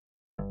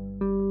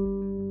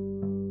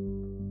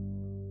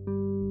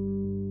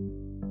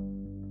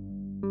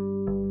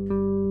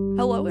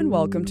Hello and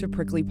welcome to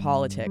Prickly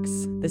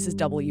Politics. This is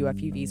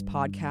WFUV's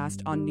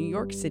podcast on New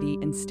York City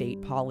and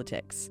state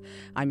politics.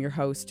 I'm your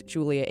host,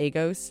 Julia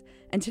Agos,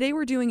 and today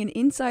we're doing an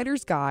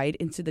insider's guide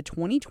into the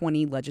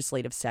 2020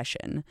 legislative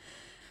session.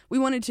 We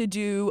wanted to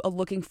do a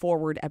looking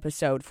forward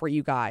episode for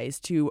you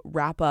guys to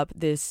wrap up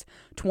this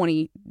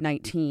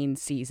 2019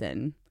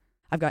 season.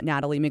 I've got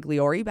Natalie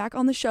Migliori back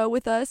on the show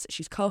with us.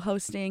 She's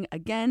co-hosting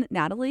again.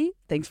 Natalie,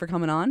 thanks for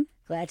coming on.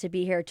 Glad to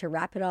be here to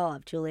wrap it all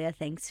up, Julia.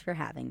 Thanks for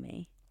having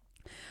me.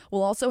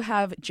 We'll also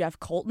have Jeff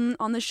Coltin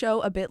on the show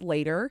a bit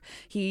later.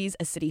 He's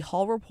a City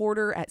Hall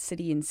reporter at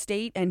City and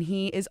State, and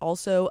he is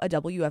also a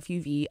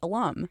WFUV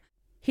alum.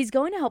 He's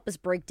going to help us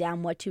break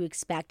down what to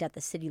expect at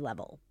the city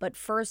level. But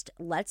first,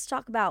 let's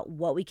talk about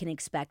what we can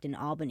expect in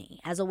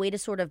Albany as a way to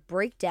sort of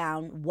break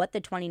down what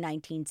the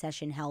 2019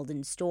 session held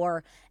in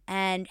store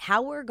and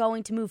how we're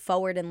going to move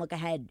forward and look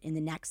ahead in the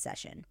next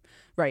session.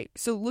 Right.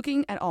 So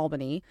looking at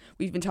Albany,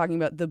 we've been talking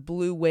about the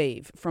blue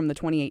wave from the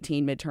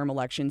 2018 midterm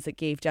elections that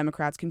gave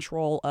Democrats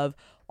control of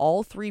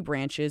all three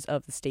branches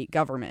of the state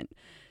government.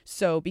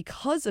 So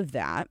because of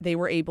that, they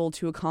were able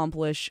to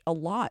accomplish a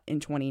lot in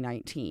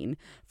 2019,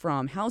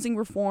 from housing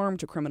reform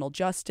to criminal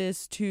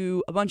justice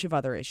to a bunch of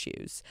other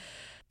issues.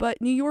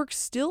 But New York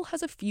still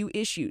has a few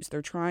issues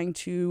they're trying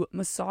to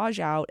massage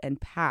out and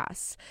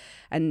pass.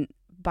 And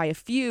by a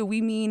few, we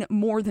mean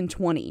more than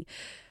 20.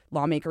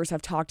 Lawmakers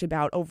have talked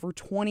about over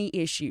 20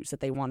 issues that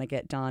they want to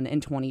get done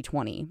in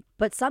 2020.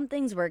 But some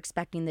things we're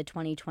expecting the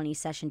 2020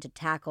 session to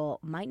tackle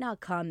might not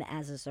come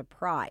as a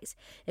surprise.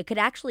 It could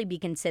actually be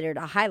considered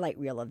a highlight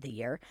reel of the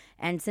year.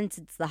 And since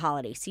it's the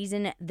holiday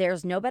season,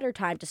 there's no better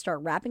time to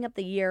start wrapping up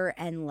the year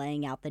and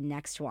laying out the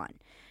next one.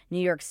 New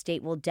York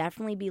State will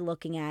definitely be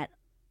looking at,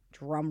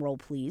 drumroll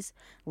please,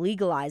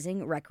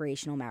 legalizing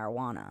recreational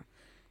marijuana.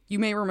 You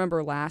may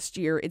remember last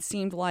year, it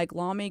seemed like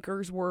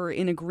lawmakers were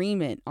in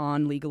agreement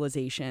on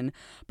legalization,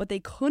 but they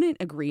couldn't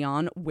agree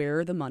on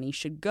where the money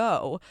should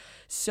go.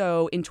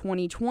 So in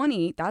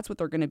 2020, that's what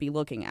they're going to be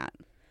looking at.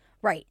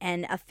 Right,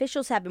 and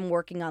officials have been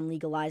working on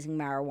legalizing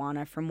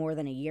marijuana for more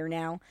than a year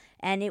now,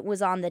 and it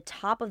was on the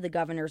top of the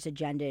governor's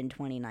agenda in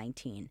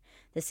 2019.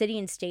 The city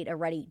and state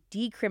already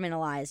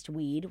decriminalized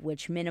weed,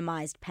 which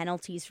minimized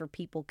penalties for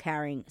people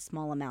carrying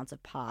small amounts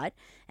of pot,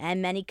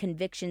 and many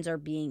convictions are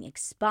being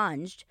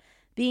expunged.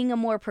 Being a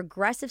more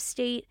progressive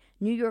state,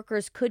 New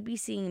Yorkers could be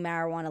seeing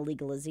marijuana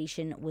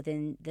legalization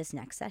within this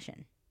next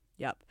session.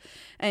 Yep.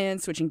 And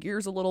switching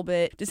gears a little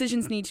bit,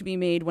 decisions need to be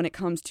made when it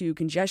comes to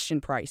congestion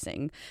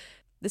pricing.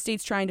 The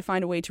state's trying to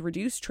find a way to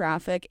reduce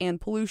traffic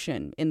and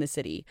pollution in the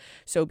city.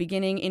 So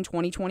beginning in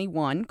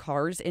 2021,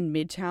 cars in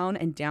Midtown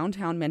and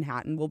downtown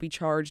Manhattan will be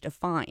charged a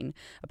fine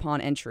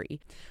upon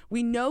entry.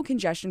 We know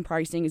congestion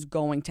pricing is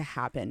going to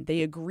happen.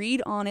 They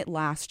agreed on it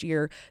last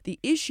year. The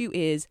issue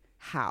is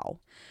how.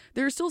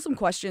 There are still some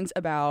questions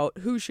about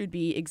who should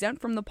be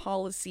exempt from the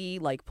policy,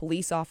 like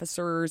police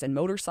officers and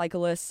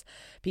motorcyclists.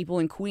 People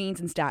in Queens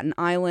and Staten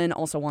Island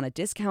also want a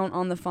discount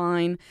on the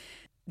fine.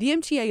 The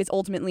MTA is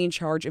ultimately in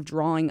charge of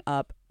drawing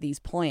up these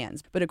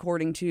plans, but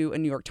according to a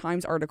New York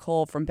Times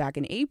article from back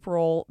in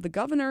April, the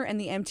governor and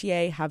the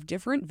MTA have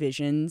different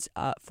visions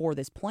for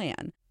this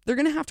plan. They're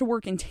going to have to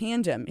work in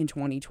tandem in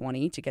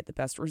 2020 to get the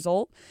best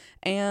result,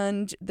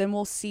 and then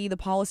we'll see the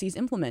policies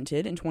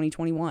implemented in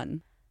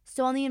 2021.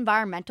 So on the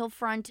environmental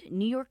front,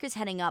 New York is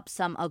heading up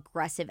some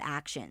aggressive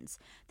actions.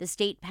 The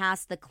state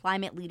passed the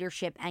Climate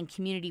Leadership and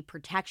Community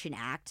Protection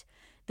Act.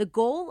 The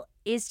goal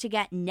is to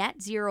get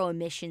net zero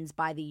emissions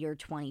by the year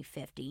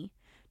 2050.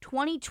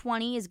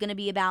 2020 is going to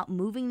be about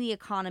moving the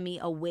economy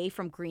away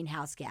from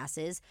greenhouse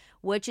gases,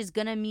 which is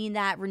going to mean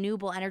that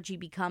renewable energy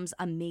becomes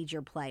a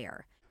major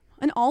player.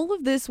 And all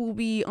of this will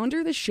be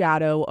under the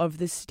shadow of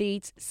the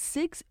state's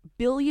 $6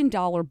 billion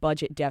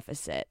budget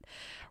deficit.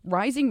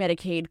 Rising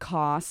Medicaid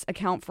costs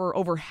account for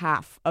over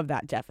half of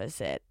that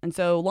deficit. And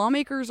so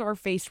lawmakers are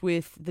faced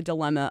with the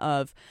dilemma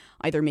of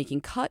either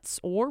making cuts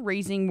or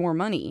raising more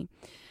money.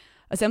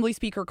 Assembly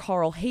Speaker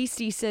Carl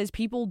Hastie says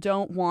people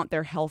don't want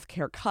their health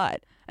care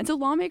cut. And so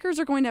lawmakers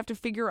are going to have to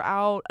figure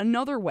out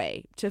another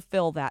way to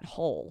fill that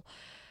hole.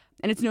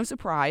 And it's no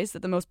surprise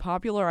that the most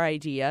popular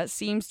idea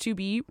seems to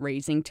be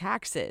raising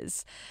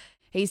taxes.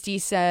 Hastie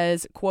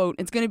says, quote,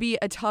 "It's going to be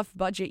a tough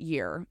budget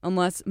year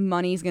unless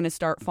money's going to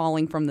start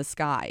falling from the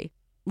sky."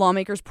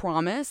 Lawmakers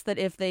promise that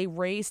if they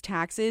raise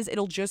taxes,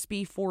 it'll just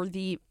be for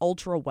the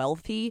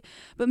ultra-wealthy,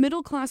 but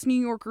middle-class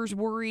New Yorkers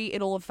worry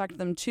it'll affect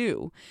them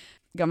too.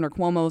 Governor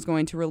Cuomo is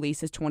going to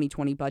release his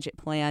 2020 budget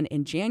plan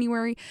in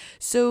January,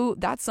 so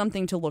that's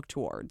something to look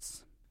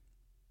towards.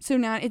 So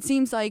now it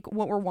seems like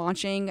what we're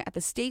watching at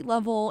the state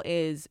level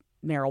is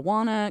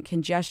marijuana,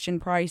 congestion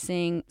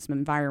pricing, some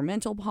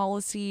environmental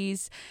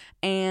policies,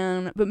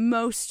 but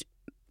most,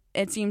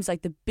 it seems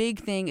like the big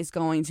thing is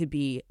going to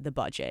be the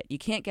budget. You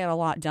can't get a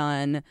lot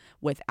done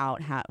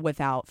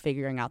without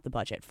figuring out the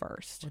budget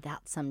first.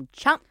 Without some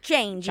chump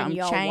change in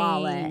your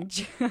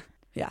wallet.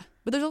 Yeah.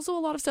 But there's also a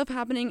lot of stuff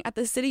happening at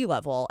the city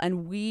level.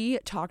 And we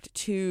talked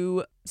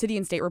to city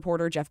and state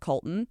reporter Jeff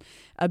Coltin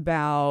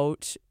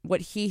about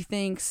what he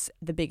thinks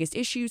the biggest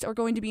issues are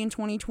going to be in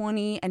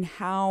 2020 and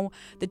how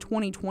the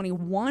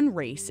 2021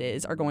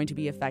 races are going to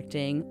be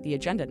affecting the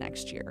agenda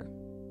next year.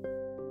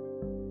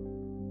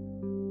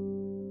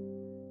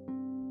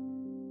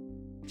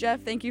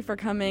 Jeff, thank you for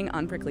coming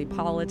on Prickly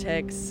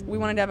Politics. We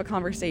wanted to have a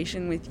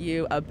conversation with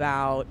you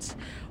about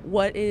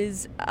what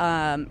is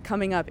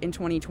coming up in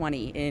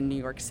 2020 in New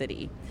York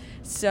City.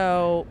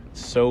 So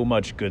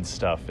much good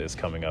stuff is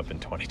coming up in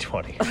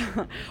 2020.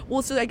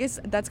 Well, so I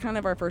guess that's kind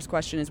of our first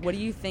question is, what do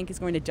you think is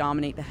going to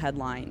dominate the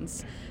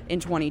headlines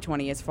in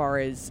 2020 as far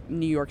as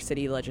New York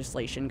City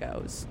legislation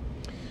goes?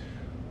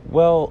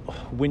 Well,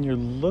 when you're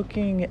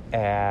looking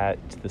at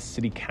the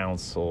city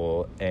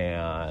council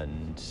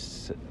and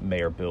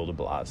Mayor Bill de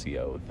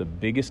Blasio, the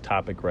biggest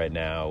topic right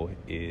now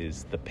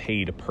is the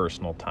paid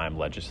personal time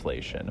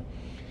legislation.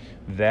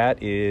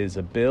 That is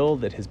a bill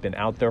that has been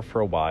out there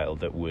for a while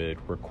that would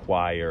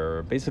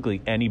require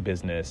basically any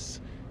business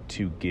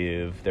to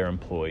give their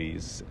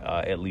employees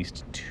at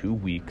least 2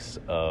 weeks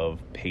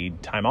of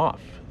paid time off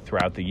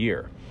throughout the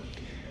year.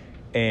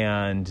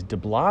 And de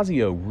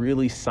Blasio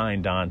really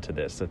signed on to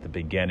this at the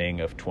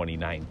beginning of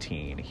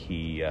 2019.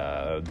 He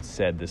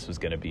said this was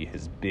going to be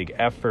his big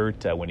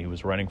effort. When he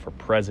was running for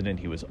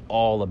president, he was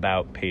all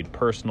about paid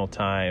personal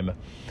time.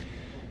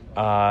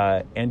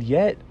 And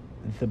yet,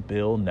 the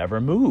bill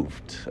never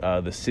moved.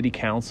 The city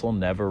council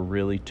never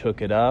really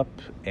took it up,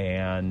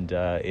 and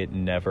it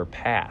never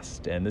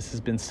passed. And this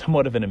has been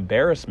somewhat of an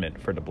embarrassment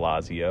for de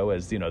Blasio,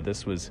 as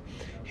this was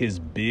his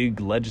big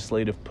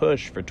legislative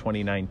push for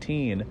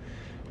 2019.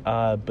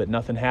 But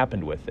nothing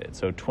happened with it.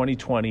 So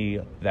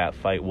 2020, that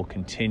fight will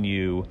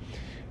continue.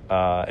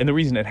 And the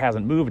reason it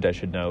hasn't moved, I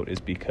should note, is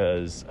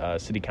because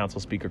City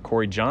Council Speaker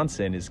Corey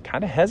Johnson is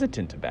kind of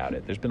hesitant about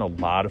it. There's been a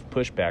lot of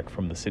pushback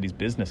from the city's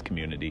business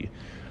community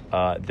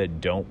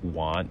that don't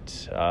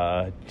want,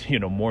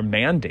 more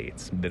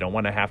mandates. They don't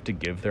want to have to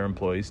give their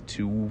employees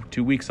two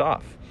weeks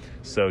off.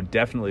 So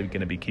definitely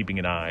going to be keeping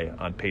an eye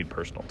on paid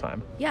personal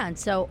time. Yeah, and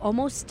so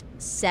almost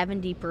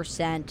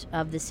 70%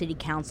 of the city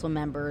council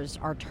members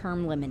are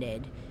term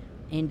limited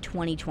in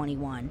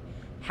 2021.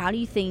 How do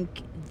you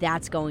think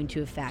that's going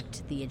to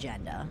affect the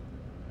agenda?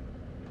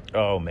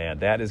 Oh, man,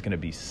 that is going to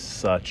be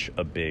such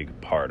a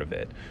big part of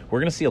it. We're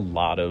going to see a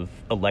lot of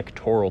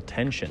electoral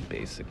tension,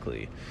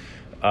 basically.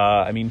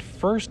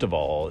 First of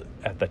all,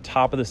 at the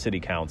top of the City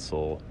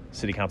Council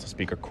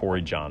Speaker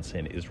Corey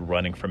Johnson is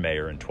running for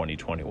mayor in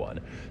 2021.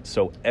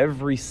 So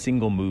every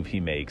single move he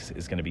makes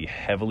is going to be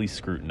heavily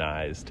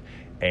scrutinized.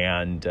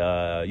 And,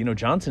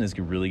 Johnson is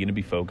really going to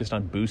be focused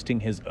on boosting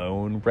his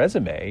own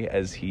resume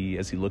as he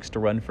looks to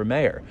run for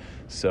mayor.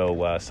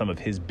 So some of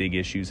his big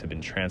issues have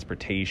been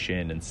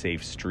transportation and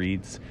safe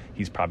streets.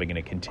 He's probably going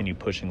to continue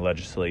pushing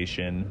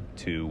legislation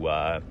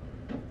to,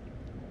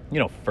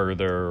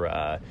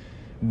 further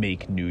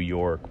make New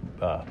York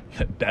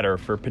better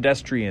for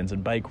pedestrians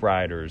and bike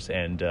riders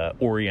and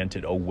orient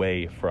it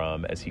away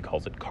from, as he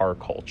calls it, car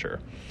culture.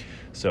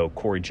 So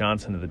Corey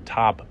Johnson at the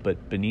top,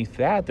 but beneath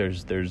that,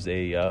 there's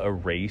a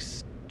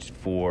race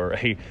for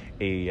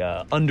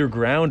a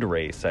underground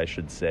race, I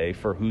should say,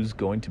 for who's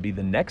going to be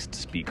the next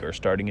speaker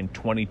starting in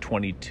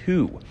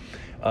 2022.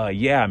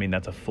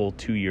 That's a full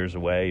 2 years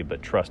away,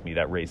 but trust me,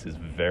 that race is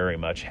very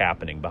much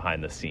happening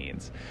behind the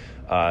scenes.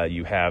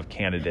 You have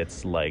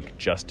candidates like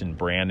Justin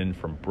Brannon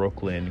from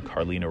Brooklyn,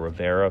 Carlina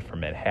Rivera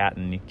from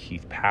Manhattan,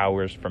 Keith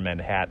Powers from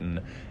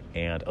Manhattan,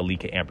 and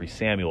Alika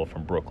Ampry-Samuel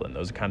from Brooklyn.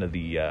 Those are kind of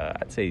the,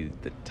 I'd say,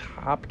 the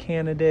top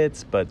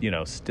candidates, but,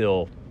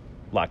 still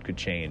a lot could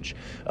change.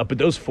 But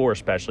those four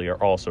especially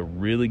are also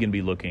really going to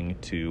be looking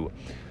to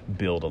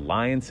build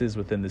alliances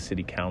within the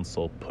city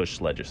council, push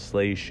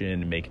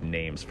legislation, make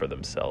names for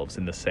themselves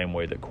in the same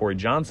way that Corey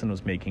Johnson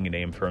was making a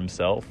name for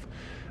himself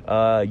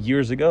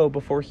years ago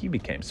before he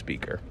became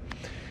speaker.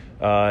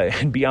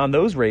 And beyond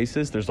those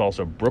races, there's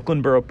also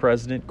Brooklyn Borough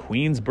President,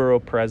 Queens Borough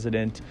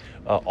President,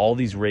 all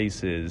these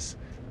races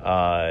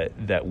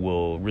that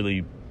will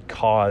really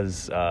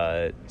cause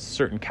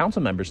certain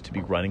council members to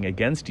be running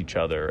against each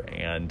other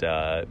and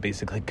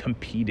basically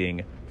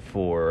competing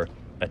for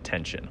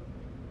attention.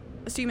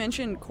 So you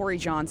mentioned Corey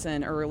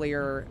Johnson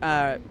earlier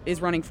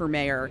is running for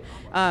mayor,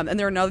 and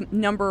there are a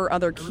number of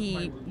other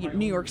key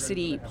New York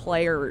City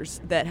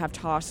players that have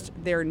tossed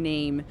their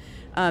name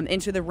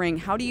into the ring.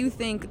 How do you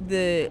think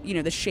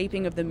the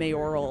shaping of the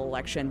mayoral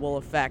election will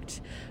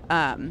affect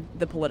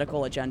the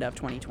political agenda of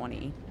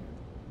 2020?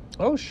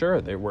 Oh, sure.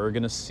 We're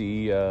going to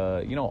see,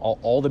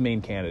 all the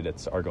main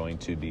candidates are going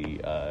to be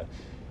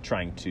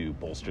trying to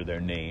bolster their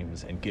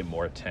names and get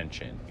more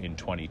attention in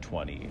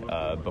 2020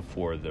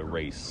 before the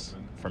race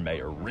for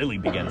mayor really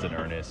begins in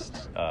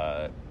earnest.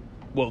 The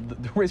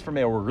race for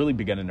mayor will really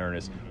begin in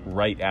earnest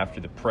right after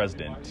the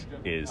president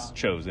is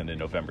chosen in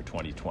November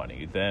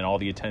 2020. Then all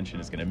the attention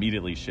is going to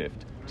immediately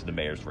shift to the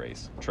mayor's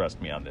race.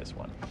 Trust me on this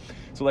one.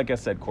 So like I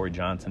said, Corey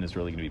Johnson is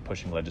really going to be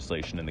pushing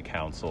legislation in the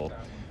council.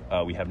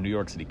 We have New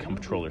York City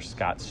Comptroller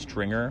Scott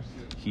Stringer.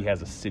 He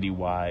has a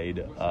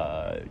citywide,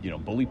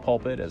 bully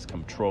pulpit as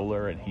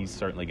comptroller, and he's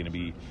certainly going to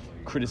be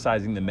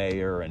criticizing the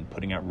mayor and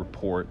putting out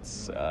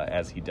reports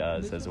as he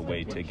does as a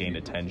way to gain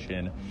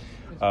attention.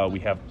 We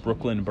have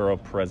Brooklyn Borough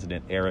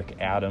President Eric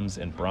Adams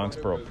and Bronx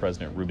Borough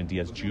President Ruben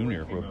Diaz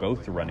Jr., who are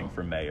both running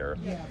for mayor.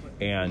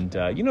 And,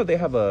 they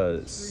have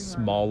a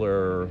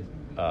smaller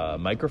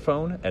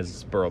microphone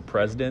as borough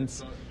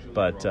presidents,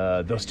 but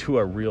those two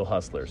are real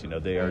hustlers.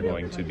 They are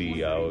going to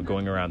be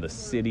going around the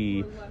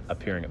city,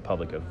 appearing at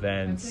public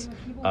events.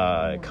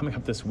 Coming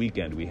up this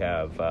weekend, we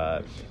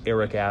have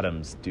Eric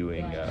Adams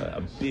doing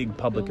a big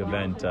public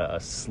event, a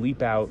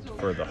sleep out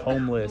for the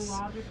homeless.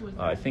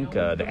 I think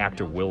the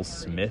actor Will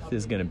Smith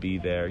is going to be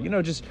there.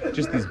 Just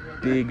these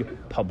big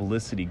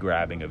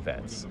publicity-grabbing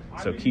events.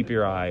 So keep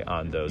your eye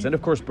on those. And,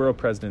 of course, borough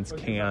presidents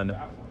can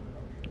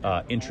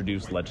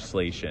introduce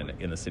legislation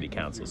in the city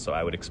council. So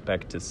I would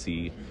expect to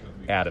see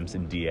Adams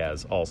and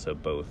Diaz also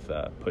both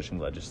pushing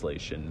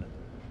legislation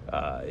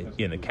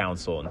in the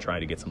council and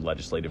trying to get some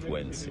legislative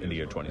wins in the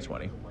year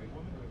 2020.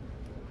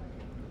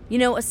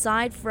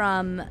 Aside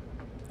from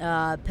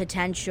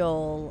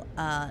potential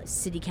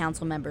city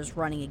council members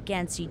running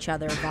against each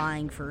other,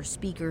 vying for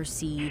speaker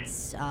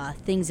seats,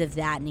 things of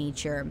that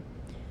nature,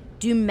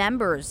 do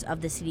members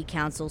of the city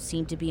council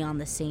seem to be on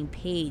the same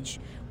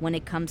page when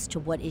it comes to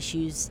what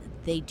issues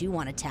they do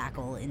want to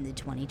tackle in the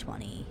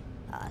 2020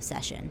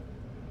 session?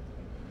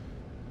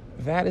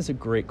 That is a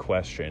great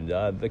question.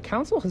 The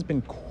council has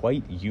been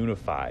quite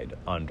unified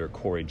under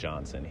Corey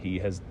Johnson. He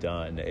has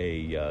done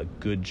a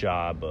good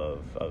job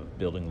of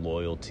building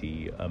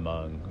loyalty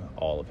among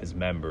all of his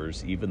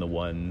members, even the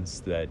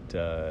ones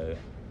that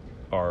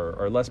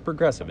are less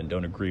progressive and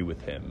don't agree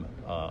with him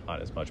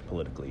on as much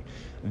politically.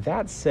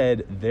 That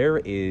said, there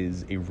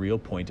is a real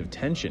point of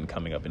tension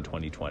coming up in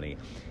 2020,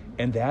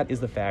 and that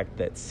is the fact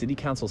that city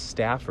council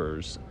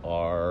staffers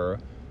are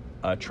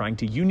trying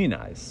to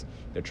unionize.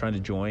 They're trying to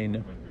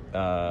join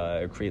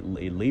create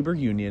a labor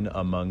union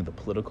among the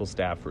political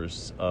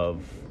staffers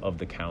of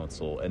the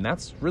council, and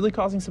that's really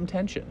causing some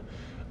tension.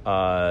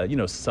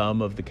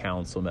 Some of the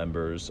council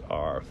members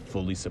are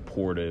fully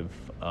supportive.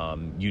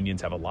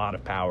 Unions have a lot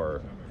of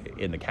power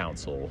in the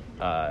council,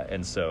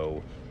 and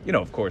so,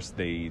 of course,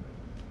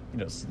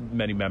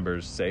 many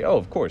members say, oh,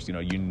 of course,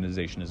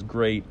 unionization is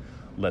great.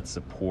 Let's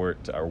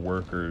support our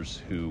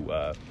workers who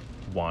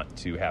want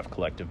to have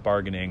collective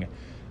bargaining.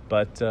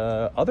 But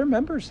other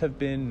members have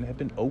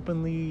been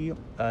openly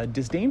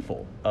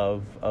disdainful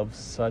of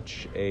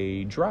such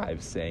a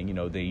drive, saying,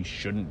 they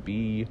shouldn't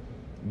be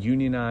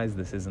unionized.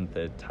 This isn't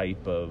the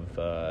type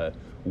of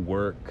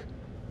work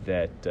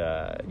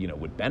that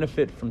would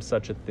benefit from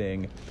such a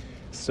thing.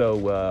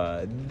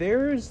 So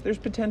there's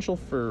potential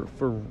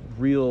for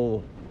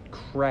real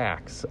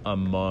cracks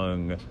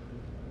among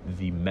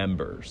the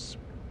members.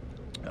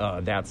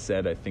 That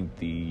said, I think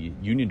the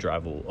union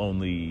drive will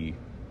only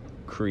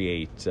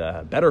create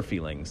better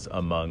feelings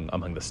among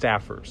the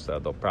staffers.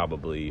 They'll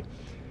probably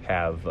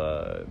have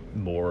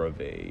more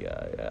of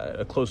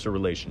a closer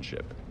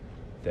relationship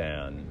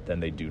than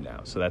they do now.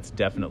 So that's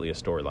definitely a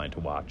storyline to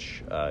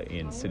watch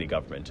in city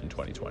government in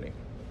 2020.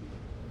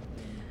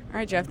 All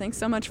right, Jeff, thanks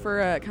so much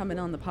for coming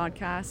on the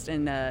podcast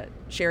and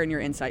sharing your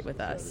insight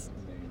with us.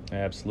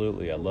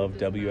 Absolutely. I love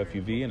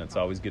WFUV, and it's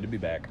always good to be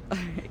back.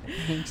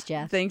 Thanks,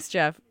 Jeff. Thanks,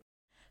 Jeff.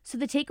 So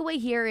the takeaway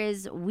here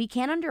is we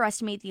can't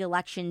underestimate the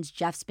elections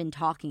Jeff's been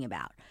talking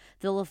about.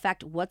 They'll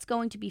affect what's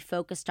going to be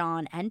focused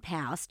on and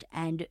passed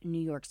and New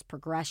York's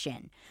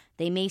progression.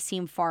 They may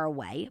seem far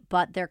away,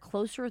 but they're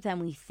closer than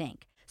we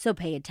think. So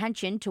pay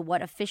attention to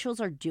what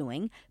officials are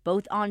doing,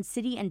 both on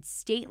city and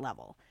state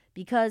level,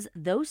 because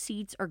those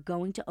seats are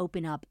going to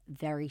open up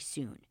very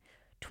soon.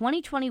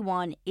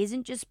 2021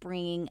 isn't just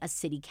bringing a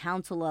city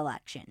council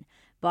election,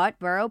 but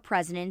borough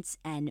presidents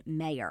and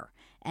mayor.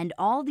 And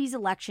all these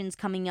elections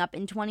coming up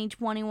in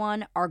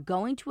 2021 are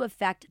going to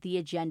affect the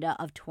agenda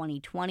of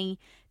 2020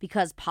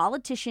 because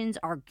politicians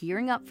are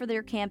gearing up for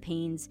their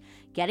campaigns,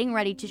 getting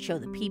ready to show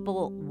the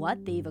people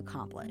what they've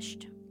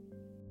accomplished.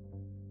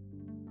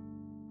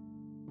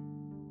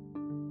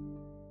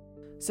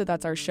 So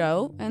that's our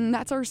show, and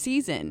that's our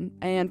season.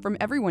 And from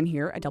everyone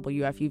here at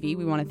WFUV,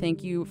 we want to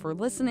thank you for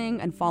listening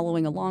and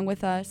following along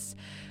with us.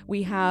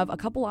 We have a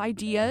couple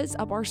ideas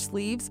up our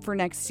sleeves for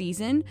next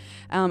season,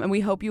 and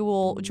we hope you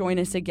will join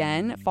us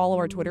again. Follow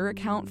our Twitter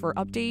account for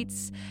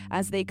updates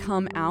as they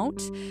come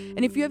out.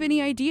 And if you have any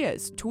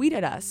ideas, tweet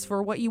at us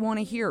for what you want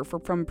to hear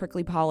from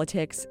Prickly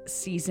Politics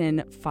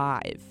Season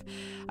 5.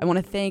 I want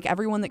to thank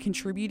everyone that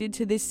contributed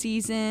to this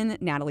season: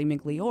 Natalie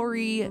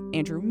Migliori,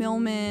 Andrew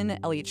Millman,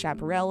 Elliot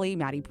Chaparelli,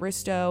 Maddie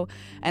Bristow,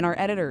 and our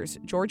editors,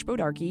 George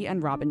Bodarky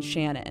and Robin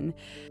Shannon.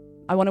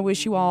 I want to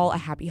wish you all a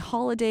happy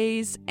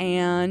holidays,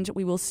 and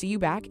we will see you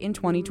back in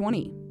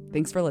 2020.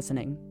 Thanks for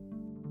listening.